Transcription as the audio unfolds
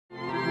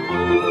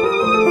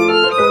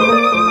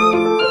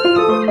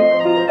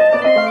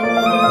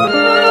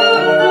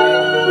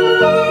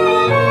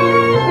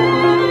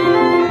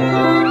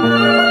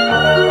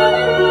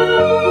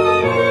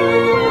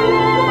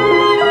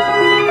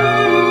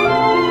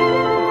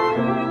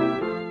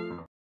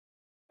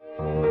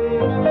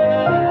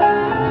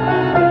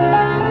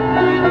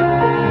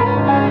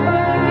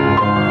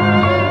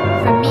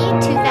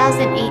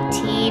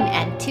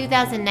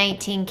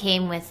2019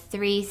 came with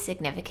 3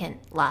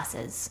 significant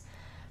losses.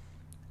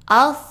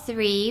 All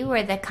 3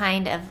 were the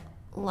kind of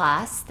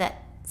loss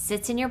that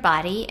sits in your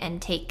body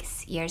and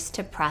takes years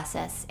to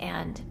process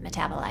and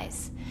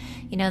metabolize.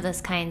 You know,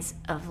 those kinds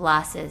of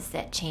losses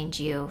that change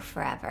you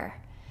forever.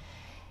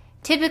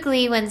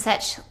 Typically, when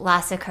such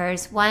loss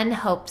occurs, one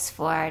hopes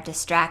for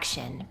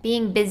distraction.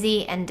 Being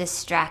busy and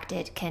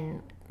distracted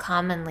can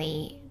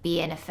commonly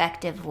be an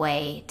effective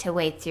way to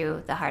wade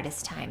through the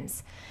hardest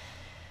times.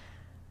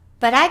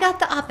 But I got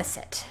the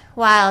opposite.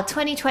 While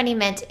 2020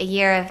 meant a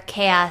year of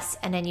chaos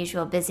and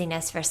unusual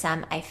busyness for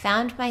some, I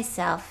found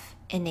myself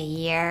in a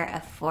year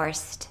of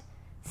forced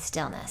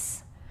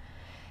stillness.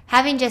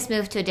 Having just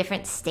moved to a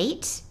different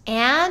state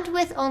and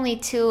with only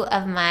 2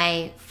 of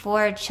my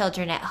 4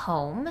 children at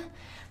home,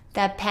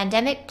 the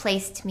pandemic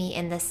placed me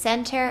in the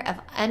center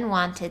of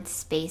unwanted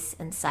space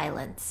and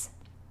silence.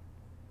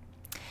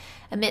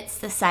 Amidst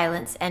the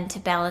silence and to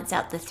balance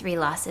out the 3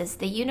 losses,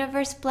 the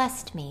universe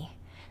blessed me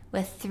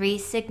with 3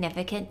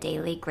 significant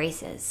daily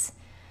graces.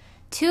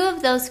 2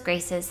 of those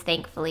graces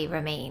thankfully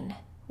remain.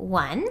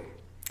 1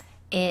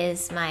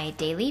 is my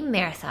daily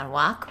marathon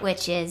walk,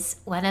 which is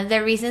one of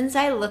the reasons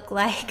I look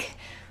like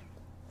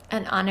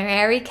an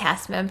honorary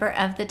cast member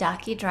of the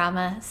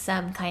docudrama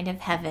Some Kind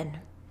of Heaven.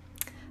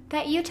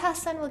 That Utah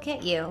sun will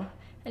get you.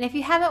 And if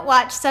you haven't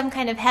watched Some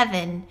Kind of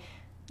Heaven,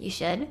 you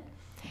should.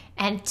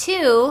 And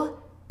 2,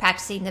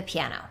 practicing the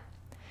piano.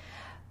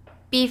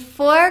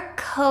 Before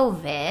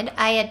COVID,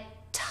 I had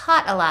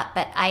taught a lot,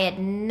 but I had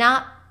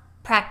not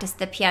practiced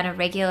the piano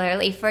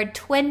regularly for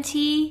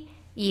 20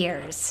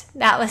 years.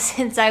 That was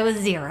since I was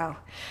 0.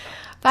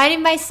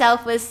 Finding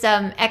myself with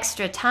some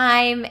extra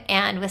time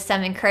and with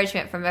some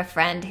encouragement from a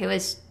friend who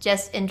was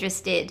just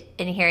interested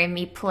in hearing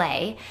me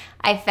play,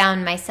 I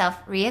found myself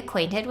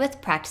reacquainted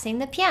with practicing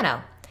the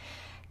piano.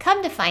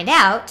 Come to find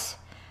out,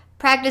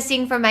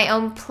 practicing for my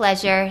own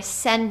pleasure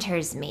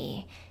centers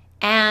me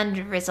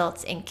and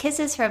results in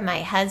kisses from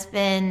my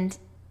husband,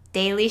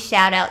 daily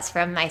shout-outs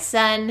from my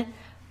son.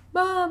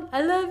 Mom,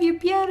 I love your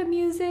piano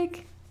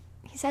music.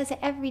 He says it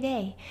every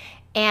day.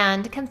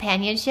 And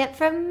companionship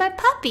from my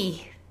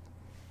puppy.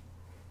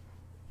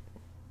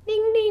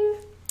 Ding, ding.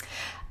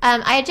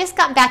 I had just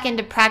gotten back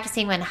into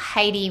practicing when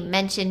Heidi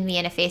mentioned me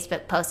in a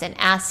Facebook post and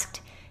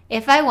asked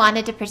if I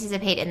wanted to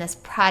participate in this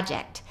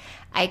project.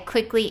 I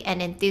quickly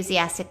and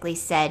enthusiastically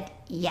said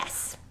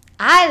yes.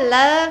 I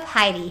love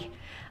Heidi.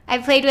 I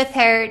played with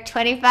her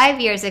 25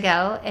 years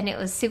ago, and it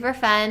was super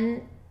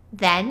fun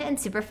then and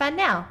super fun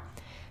now.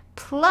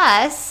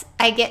 Plus,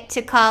 I get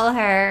to call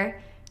her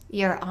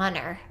Your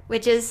Honor,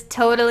 which is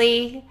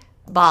totally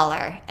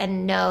baller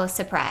and no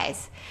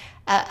surprise.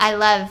 I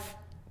love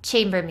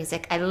chamber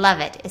music. I love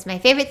it. It's my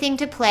favorite thing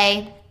to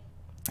play.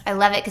 I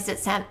love it because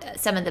it's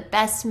some of the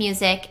best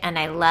music, and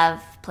I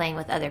love playing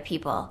with other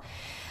people.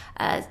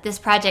 This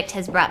project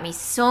has brought me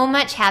so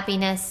much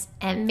happiness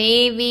and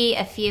maybe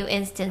a few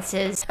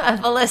instances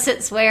of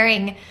illicit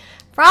swearing.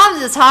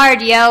 Brahms is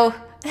hard, yo.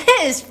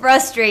 It is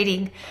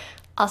frustrating.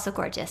 Also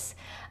gorgeous.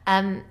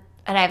 But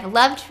I've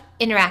loved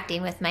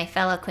interacting with my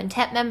fellow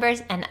quintet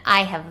members, and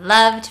I have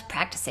loved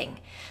practicing.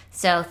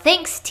 So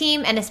thanks,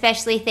 team, and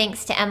especially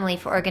thanks to Emily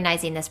for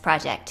organizing this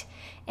project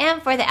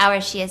and for the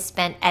hours she has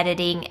spent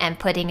editing and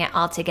putting it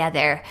all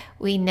together.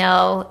 We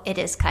know it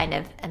is kind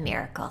of a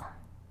miracle.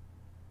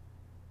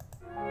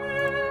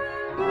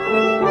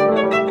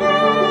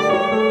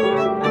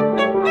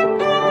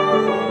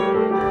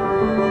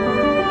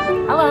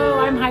 Hello,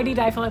 I'm Heidi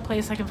Deifel. I play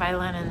second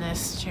violin in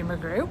this chamber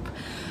group.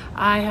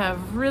 I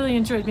have really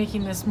enjoyed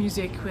making this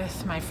music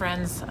with my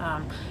friends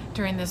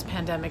during this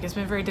pandemic. It's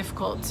been very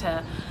difficult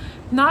to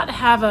not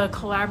have a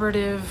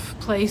collaborative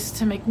place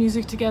to make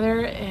music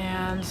together,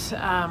 and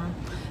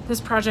this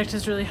project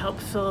has really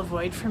helped fill a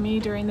void for me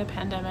during the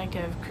pandemic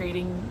of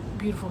creating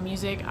beautiful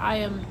music. I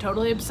am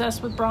totally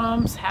obsessed with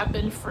Brahms, have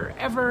been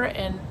forever,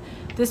 and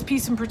this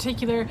piece in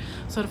particular,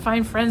 so to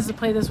find friends to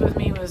play this with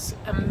me was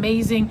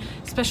amazing,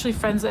 especially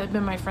friends that have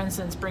been my friends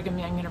since Brigham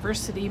Young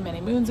University many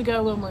moons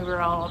ago when we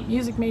were all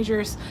music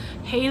majors.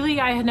 Haleigh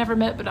I had never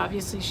met, but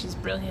obviously she's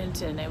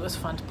brilliant and it was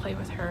fun to play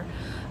with her.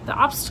 The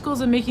obstacles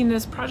in making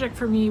this project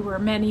for me were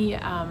many.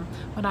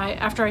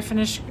 After I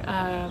finished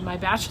my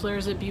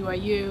bachelor's at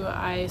BYU,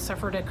 I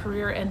suffered a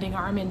career-ending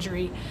arm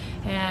injury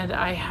and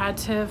I had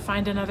to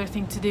find another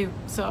thing to do.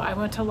 So I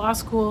went to law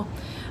school,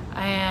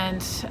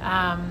 and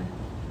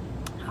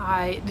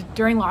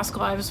during law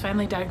school I was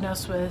finally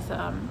diagnosed with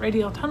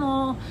radial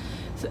tunnel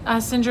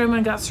syndrome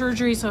and got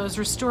surgery, so I was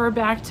restored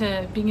back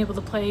to being able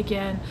to play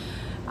again.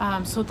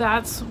 So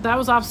that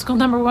was obstacle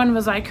number 1,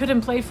 was I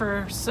couldn't play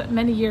for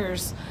many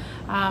years,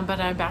 but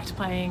I'm back to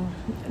playing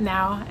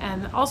now.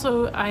 And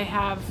also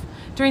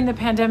during the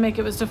pandemic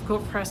it was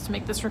difficult for us to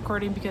make this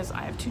recording because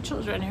I have 2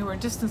 children who were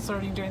distance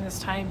learning during this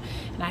time,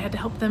 and I had to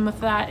help them with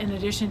that in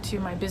addition to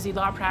my busy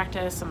law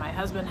practice, and my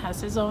husband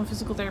has his own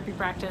physical therapy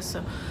practice.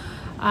 So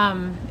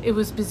it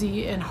was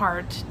busy and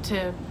hard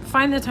to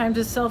find the time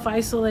to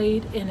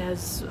self-isolate in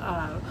as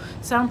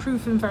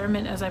soundproof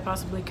environment as I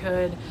possibly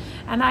could.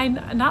 And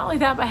not only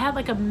that, but I had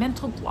like a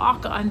mental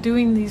block on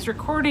doing these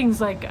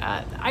recordings. Like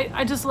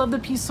I just love the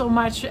piece so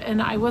much,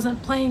 and I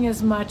wasn't playing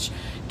as much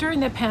during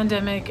the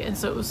pandemic, and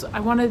so it was, I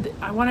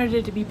wanted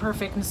it to be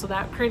perfect, and so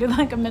that created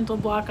like a mental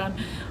block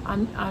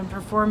on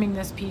performing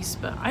this piece.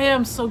 But I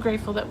am so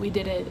grateful that we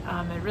did it.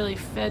 It really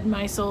fed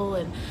my soul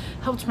and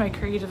helped my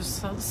creative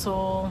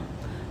soul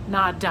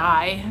not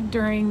die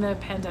during the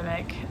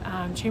pandemic.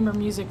 Chamber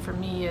music for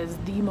me is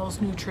the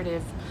most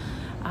nutritive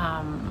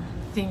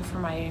thing for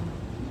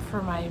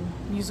my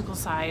musical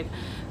side.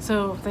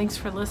 So thanks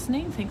for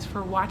listening. Thanks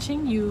for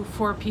watching, you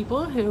 4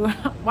 people who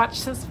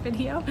watched this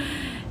video.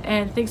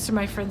 And thanks to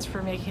my friends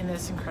for making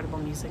this incredible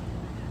music.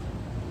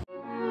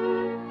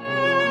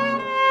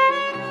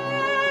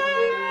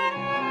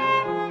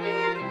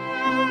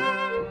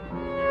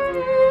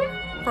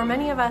 For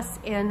many of us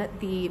in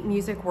the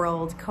music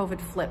world,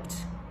 COVID flipped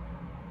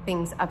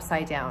things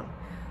upside down.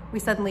 We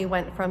suddenly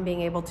went from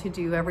being able to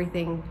do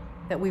everything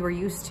that we were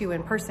used to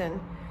in person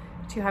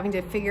to having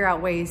to figure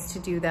out ways to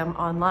do them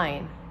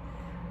online.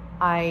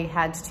 I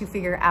had to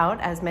figure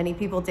out, as many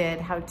people did,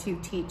 how to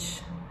teach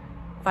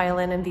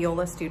violin and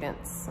viola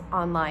students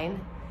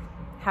online,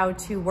 how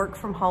to work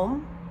from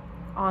home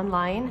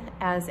online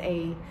as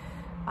a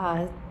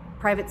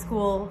private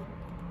school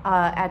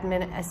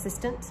admin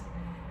assistant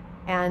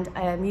and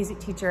a music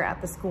teacher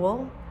at the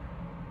school.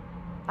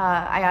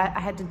 I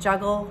had to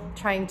juggle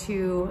trying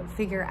to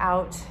figure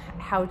out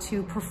how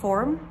to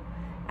perform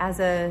as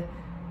a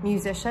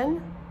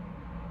musician.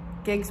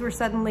 Gigs were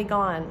suddenly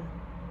gone,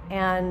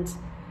 and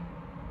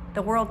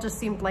the world just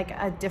seemed like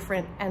a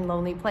different and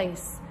lonely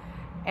place.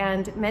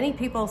 And many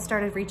people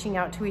started reaching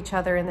out to each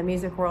other in the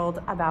music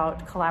world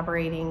about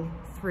collaborating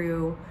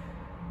through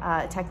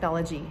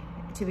technology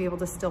to be able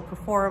to still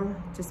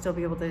perform, to still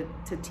be able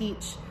to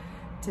teach,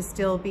 to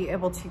still be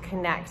able to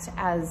connect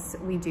as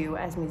we do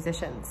as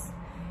musicians.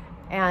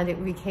 And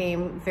it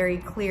became very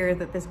clear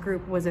that this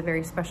group was a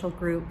very special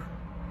group,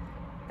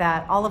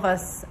 that all of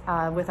us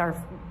with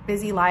our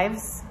busy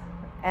lives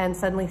and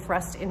suddenly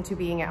thrust into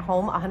being at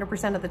home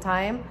 100% of the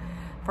time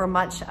for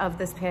much of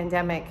this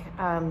pandemic,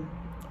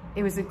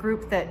 it was a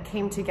group that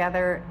came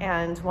together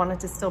and wanted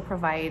to still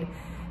provide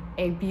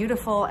a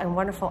beautiful and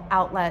wonderful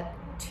outlet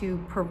to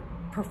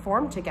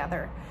perform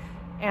together.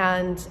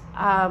 And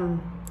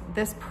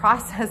this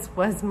process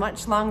was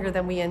much longer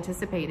than we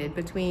anticipated.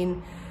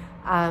 Between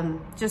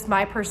just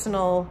my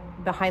personal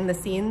behind the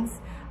scenes,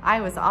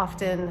 I was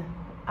often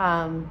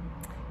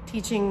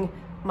teaching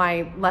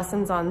my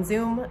lessons on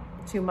Zoom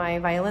to my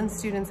violin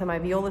students and my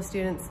viola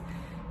students,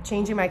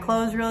 changing my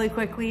clothes really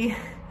quickly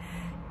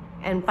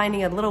and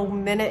finding a little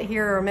minute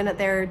here or a minute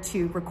there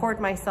to record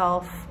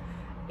myself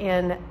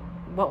in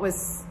what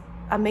was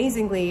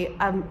amazingly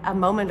a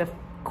moment of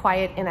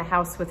quiet in a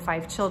house with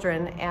 5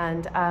 children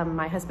and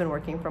my husband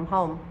working from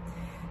home.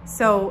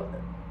 So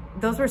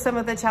those were some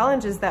of the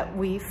challenges that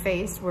we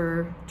faced.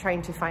 We're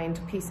trying to find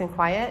peace and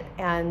quiet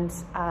and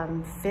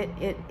fit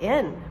it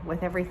in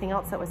with everything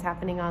else that was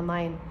happening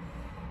online.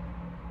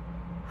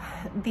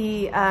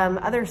 The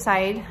other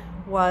side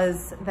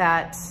was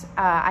that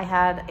I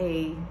had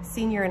a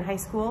senior in high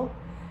school,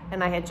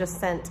 and I had just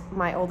sent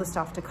my oldest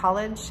off to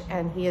college,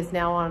 and he is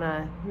now on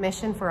a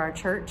mission for our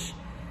church.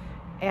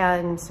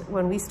 And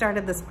when we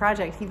started this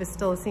project, he was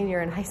still a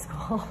senior in high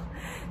school,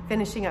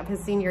 finishing up his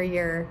senior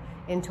year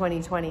in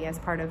 2020 as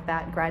part of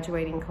that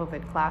graduating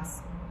COVID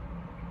class.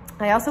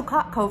 I also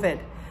caught COVID,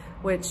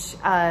 which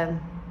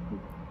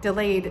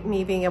delayed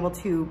me being able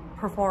to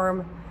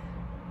perform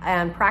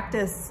and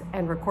practice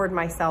and record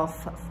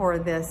myself for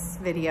this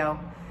video.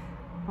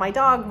 My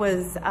dog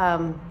was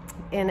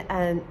in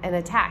an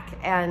attack,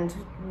 and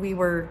we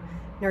were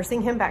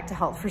nursing him back to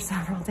health for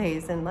several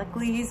days, and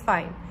luckily he's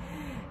fine.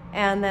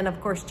 And then of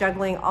course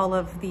juggling all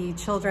of the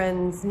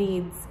children's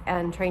needs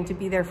and trying to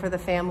be there for the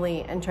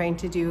family and trying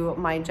to do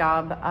my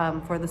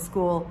job for the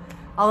school.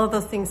 All of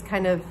those things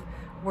kind of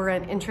were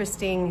an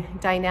interesting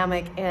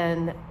dynamic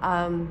in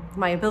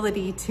my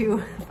ability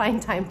to find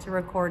time to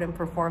record and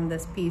perform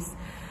this piece.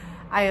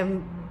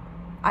 I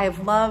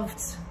have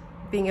loved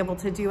being able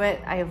to do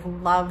it. I have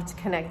loved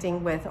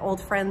connecting with old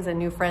friends and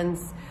new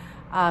friends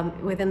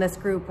within this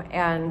group,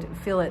 and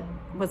feel it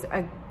was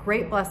a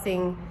great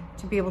blessing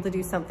to be able to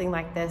do something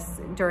like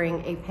this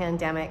during a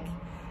pandemic.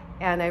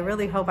 And I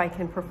really hope I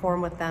can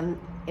perform with them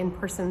in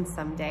person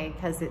someday,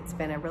 because it's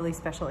been a really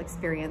special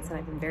experience and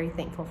I've been very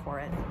thankful for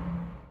it.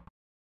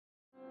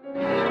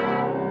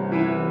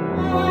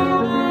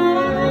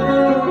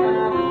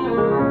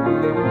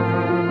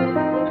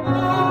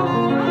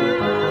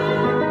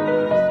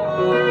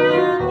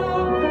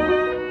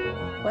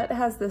 What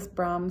has this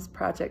Brahms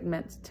project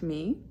meant to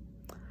me?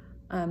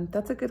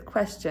 That's a good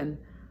question.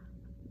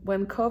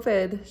 When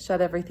COVID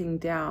shut everything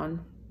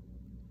down,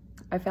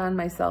 I found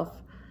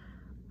myself,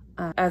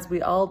 as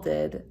we all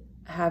did,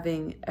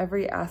 having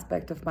every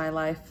aspect of my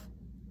life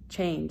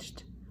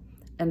changed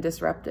and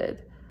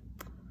disrupted.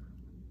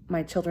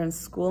 My children's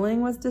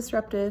schooling was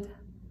disrupted.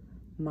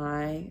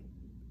 My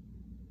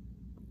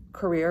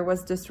career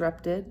was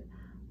disrupted.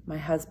 My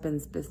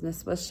husband's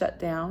business was shut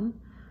down.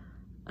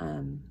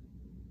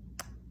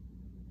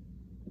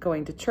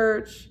 Going to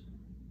church,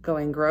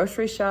 going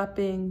grocery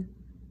shopping,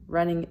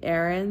 running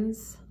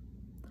errands.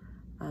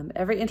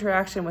 Every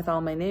interaction with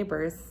all my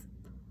neighbors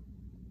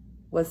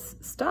was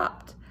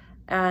stopped.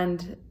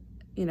 And,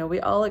 you know, we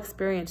all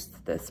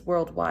experienced this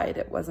worldwide.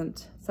 It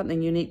wasn't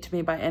something unique to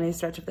me by any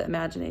stretch of the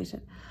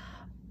imagination.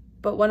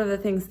 But one of the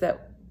things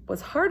that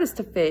was hardest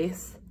to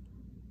face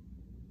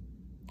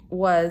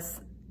was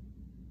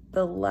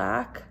the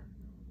lack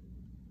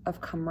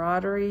of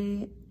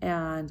camaraderie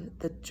and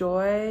the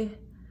joy,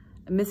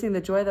 missing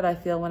the joy that I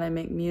feel when I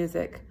make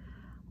music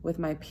with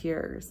my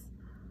peers.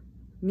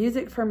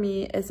 Music for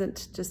me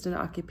isn't just an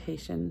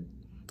occupation.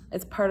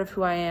 It's part of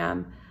who I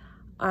am.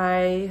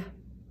 I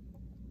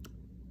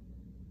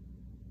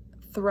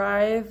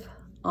thrive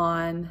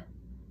on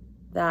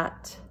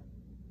that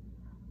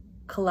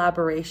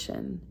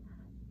collaboration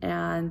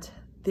and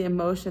the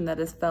emotion that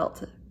is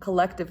felt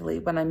collectively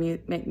when I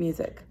make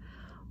music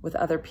with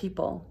other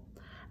people.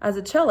 As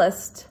a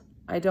cellist,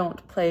 I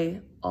don't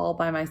play all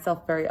by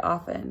myself very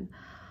often.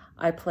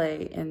 I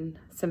play in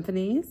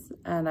symphonies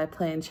and I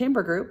play in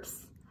chamber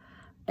groups,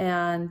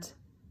 and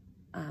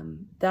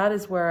that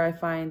is where I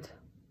find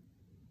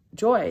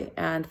joy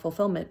and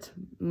fulfillment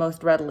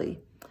most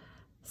readily.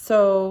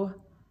 So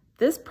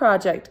this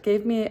project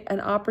gave me an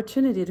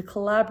opportunity to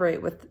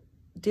collaborate with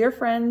dear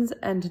friends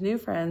and new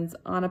friends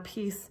on a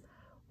piece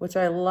which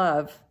I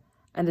love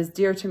and is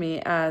dear to me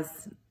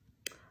as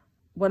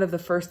one of the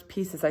first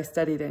pieces I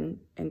studied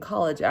in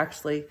college,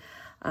 actually,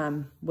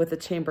 with a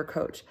chamber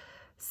coach.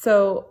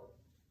 So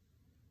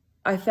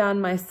I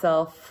found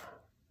myself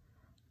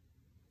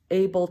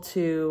able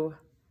to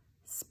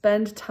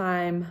spend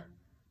time,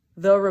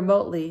 though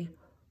remotely,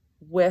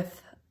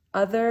 with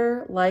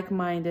other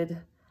like-minded,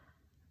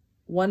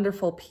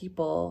 wonderful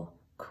people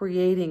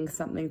creating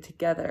something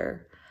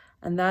together.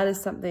 And that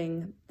is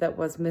something that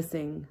was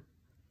missing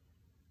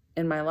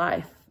in my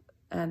life.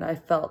 And I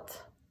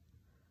felt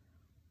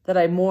that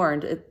I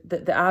mourned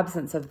the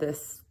absence of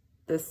this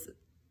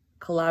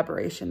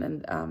collaboration.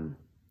 And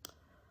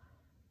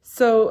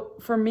so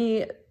for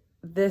me,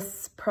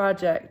 this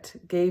project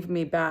gave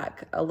me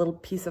back a little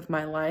piece of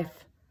my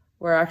life,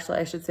 or actually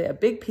I should say a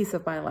big piece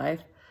of my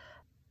life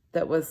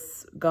that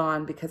was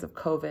gone because of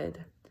COVID.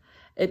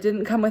 It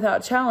didn't come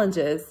without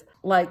challenges.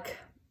 Like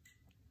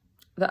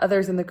the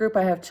others in the group,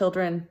 I have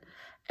children,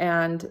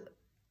 and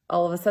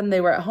all of a sudden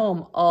they were at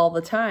home all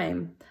the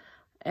time.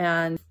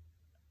 And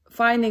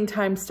finding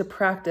times to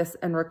practice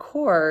and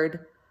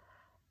record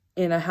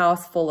in a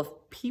house full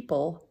of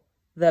people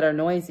that are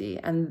noisy.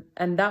 And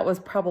that was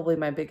probably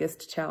my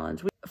biggest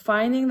challenge.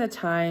 Finding the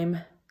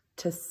time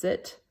to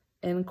sit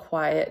in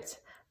quiet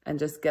and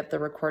just get the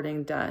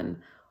recording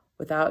done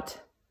without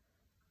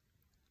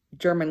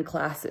German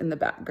class in the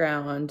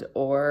background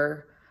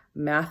or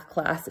math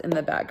class in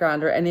the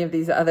background or any of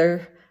these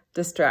other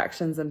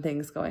distractions and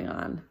things going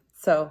on.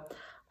 So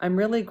I'm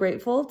really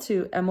grateful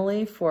to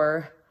Emily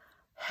for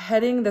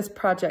heading this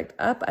project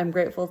up. I'm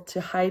grateful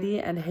to Heidi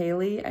and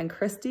Haleigh and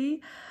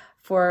Christie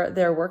for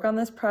their work on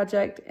this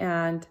project,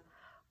 and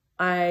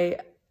I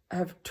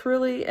have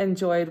truly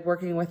enjoyed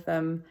working with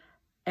them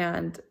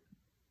and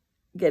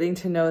getting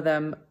to know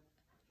them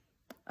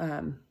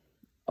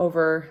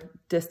over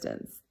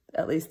distance.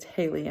 At least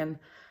Haleigh and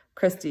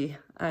Christie.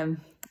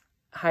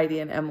 Heidi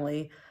and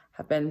Emily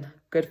have been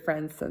good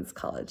friends since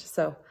college.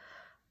 So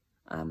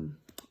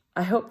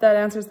I hope that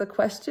answers the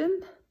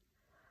question,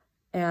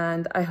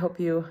 and I hope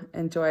you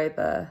enjoy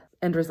the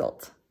end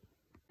result.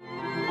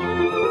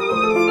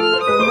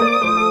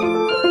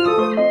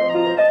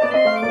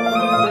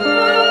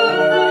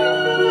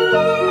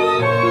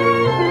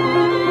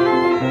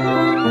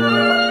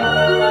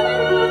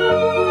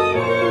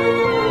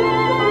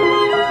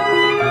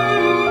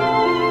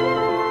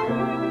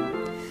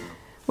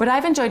 What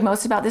I've enjoyed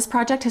most about this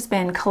project has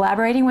been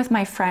collaborating with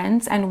my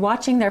friends and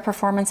watching their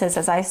performances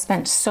as I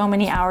spent so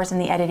many hours in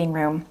the editing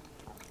room.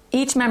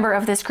 Each member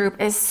of this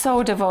group is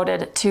so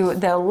devoted to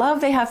the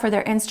love they have for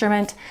their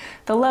instrument,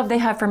 the love they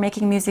have for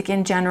making music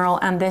in general,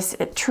 and this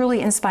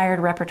truly inspired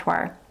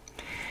repertoire.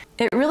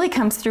 It really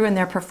comes through in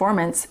their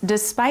performance,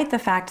 despite the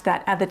fact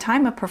that at the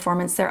time of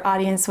performance, their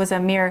audience was a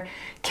mere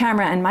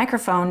camera and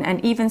microphone,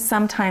 and even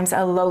sometimes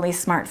a lowly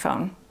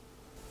smartphone.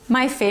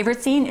 My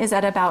favorite scene is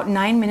at about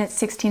 9 minutes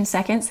 16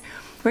 seconds,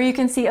 where you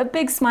can see a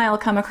big smile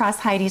come across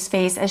Heidi's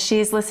face as she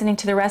is listening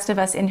to the rest of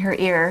us in her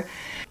ear.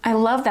 I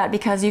love that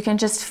because you can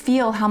just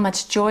feel how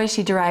much joy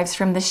she derives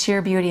from the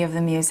sheer beauty of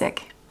the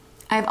music.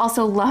 I've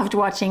also loved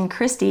watching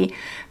Christie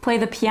play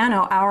the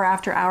piano hour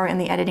after hour in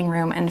the editing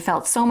room and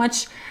felt so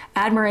much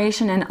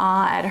admiration and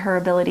awe at her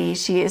ability.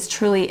 She is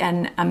truly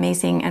an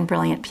amazing and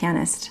brilliant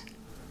pianist.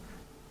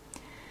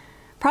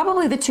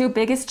 Probably the two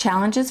biggest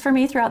challenges for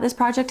me throughout this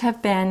project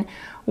have been,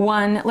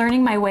 one,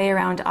 learning my way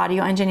around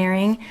audio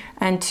engineering,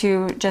 and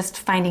two, just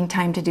finding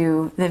time to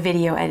do the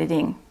video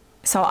editing.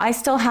 So I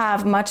still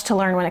have much to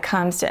learn when it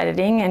comes to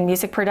editing and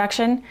music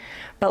production,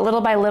 but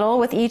little by little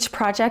with each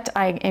project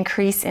I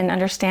increase in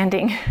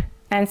understanding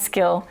and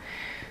skill.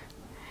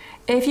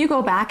 If you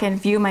go back and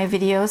view my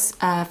videos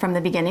from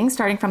the beginning,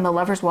 starting from the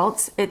Lover's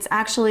Waltz, it's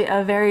actually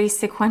a very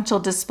sequential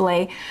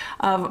display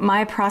of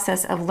my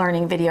process of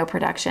learning video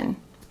production.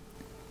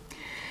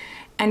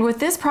 And with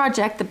this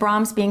project, the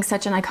Brahms being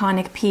such an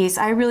iconic piece,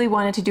 I really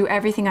wanted to do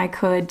everything I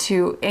could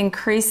to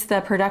increase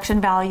the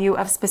production value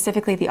of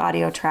specifically the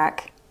audio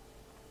track.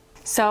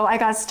 So I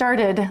got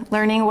started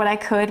learning what I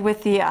could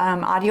with the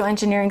audio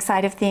engineering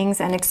side of things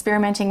and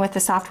experimenting with the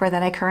software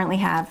that I currently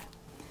have.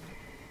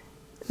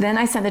 Then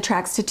I sent the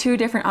tracks to 2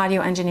 different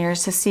audio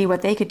engineers to see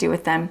what they could do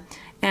with them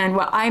and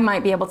what I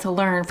might be able to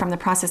learn from the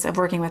process of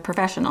working with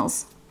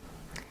professionals.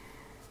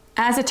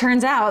 As it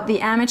turns out,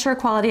 the amateur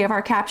quality of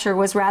our capture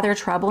was rather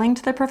troubling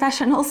to the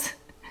professionals.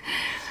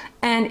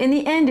 And in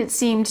the end, it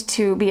seemed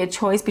to be a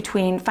choice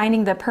between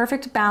finding the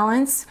perfect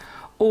balance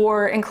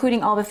or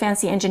including all the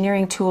fancy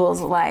engineering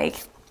tools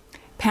like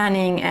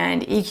panning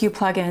and EQ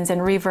plugins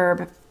and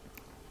reverb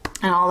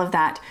and all of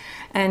that.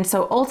 And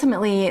so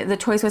ultimately, the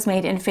choice was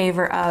made in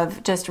favor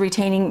of just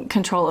retaining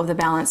control of the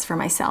balance for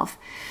myself.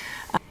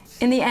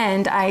 In the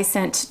end, I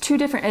sent 2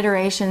 different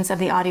iterations of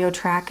the audio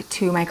track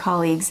to my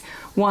colleagues.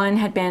 One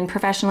had been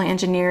professionally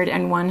engineered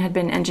and one had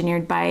been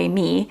engineered by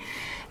me.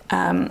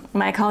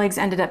 My colleagues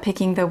ended up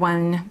picking the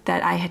one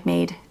that I had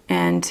made,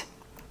 and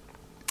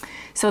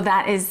so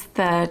that is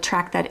the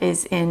track that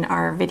is in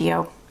our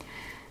video.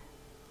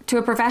 To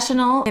a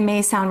professional, it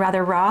may sound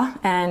rather raw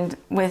and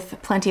with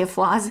plenty of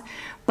flaws,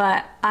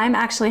 but I'm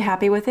actually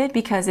happy with it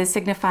because it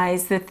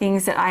signifies the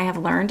things that I have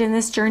learned in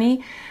this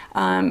journey,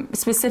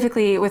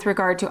 specifically with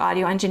regard to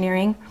audio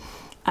engineering.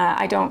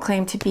 I don't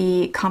claim to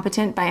be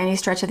competent by any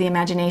stretch of the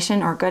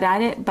imagination or good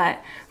at it,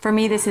 but for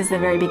me, this is the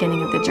very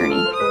beginning of the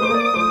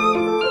journey.